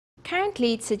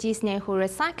Currently, Tsuji's内湖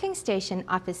recycling station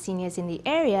offers seniors in the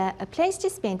area a place to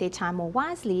spend their time more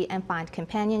wisely and find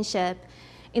companionship.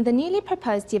 In the newly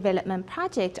proposed development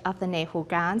project of the内湖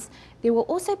grounds, there will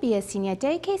also be a senior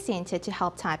daycare center to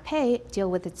help Taipei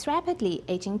deal with its rapidly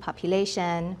aging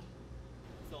population.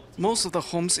 Most of the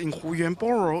homes in Huyuan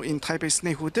Borough in Taipei's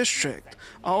内湖district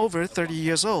are over 30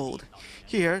 years old.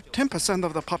 Here, 10%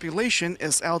 of the population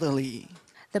is elderly.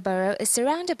 The borough is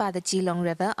surrounded by the Geelong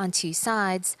River on two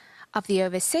sides. Of the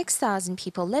over 6,000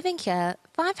 people living here,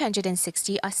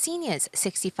 560 are seniors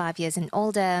 65 years and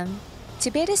older.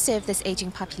 To better serve this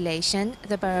aging population,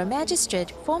 the borough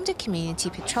magistrate formed a community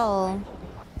patrol.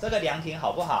 这个凉亭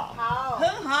好不好？好，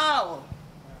很好。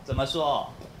怎么说？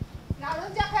老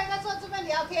人家可以在这边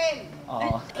聊天。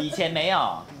哦，以前没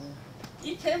有。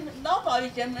以前老早以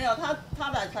前没有，他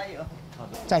来才有。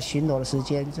 在巡逻的时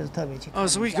间，就是特别去。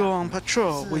As we go on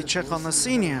patrol, we check on the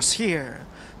seniors here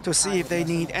to see if they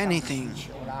need anything.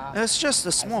 It's just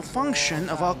a small function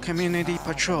of our community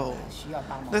patrol.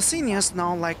 The seniors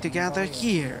now like to gather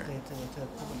here.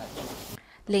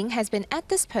 Ling has been at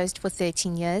this post for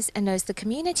 13 years and knows the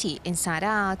community inside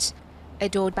out.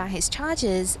 Adored by his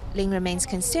charges, Ling remains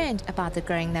concerned about the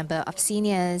growing number of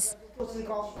seniors.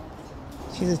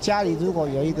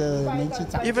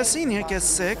 If a senior gets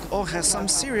sick or has some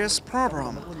serious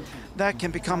problem, that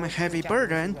can become a heavy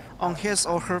burden on his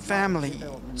or her family.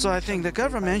 So I think the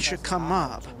government should come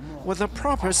up with a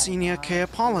proper senior care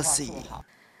policy.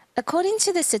 According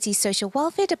to the city's social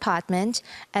welfare department,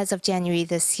 as of January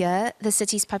this year, the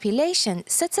city's population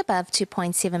sits above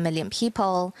 2.7 million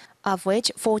people, of which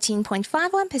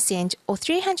 14.51% or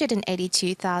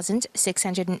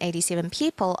 382,687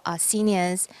 people are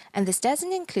seniors, and this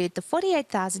doesn't include the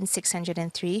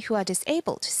 48,603 who are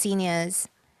disabled seniors.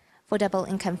 For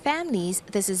double-income families,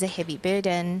 this is a heavy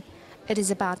burden. It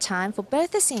is about time for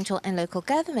both the central and local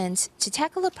governments to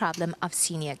tackle the problem of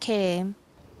senior care.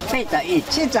 81、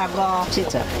75、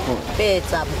75、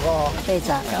85、82、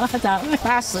82、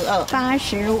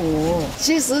85、77、77、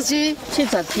67、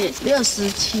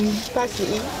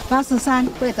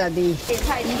81、83、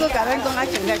82。如果甲咱讲啊，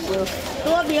真个少，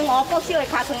多名额国小的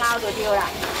卡床后就对啦。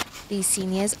 These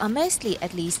seniors are mostly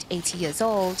at least 80 years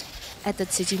old. At the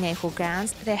Tsuji内湖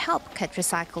grounds, they help cut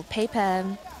recycled paper.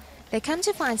 They come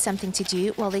to find something to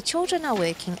do while their children are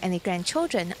working and their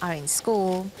grandchildren are in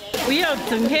school.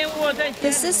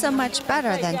 This is so much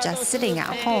better than just sitting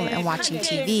at home and watching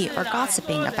TV or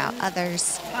gossiping about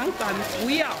others.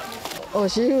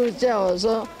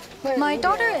 My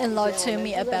daughter-in-law told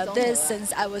me about this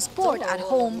since I was bored at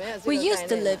home. We used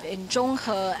to live in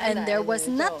Zhonghe and there was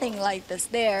nothing like this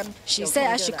there. She said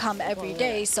I should come every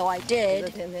day, so I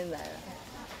did.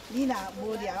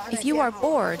 If you are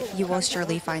bored, you will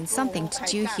surely find something to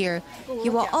do here.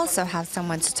 You will also have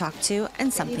someone to talk to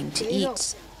and something to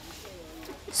eat.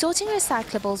 Sorting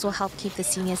recyclables will help keep the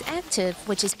seniors active,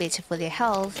 which is better for their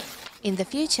health. In the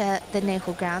future, the内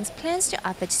湖grounds plans to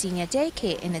offer senior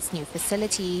daycare in its new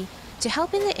facility to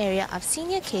help in the area of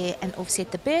senior care and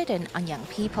offset the burden on young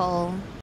people.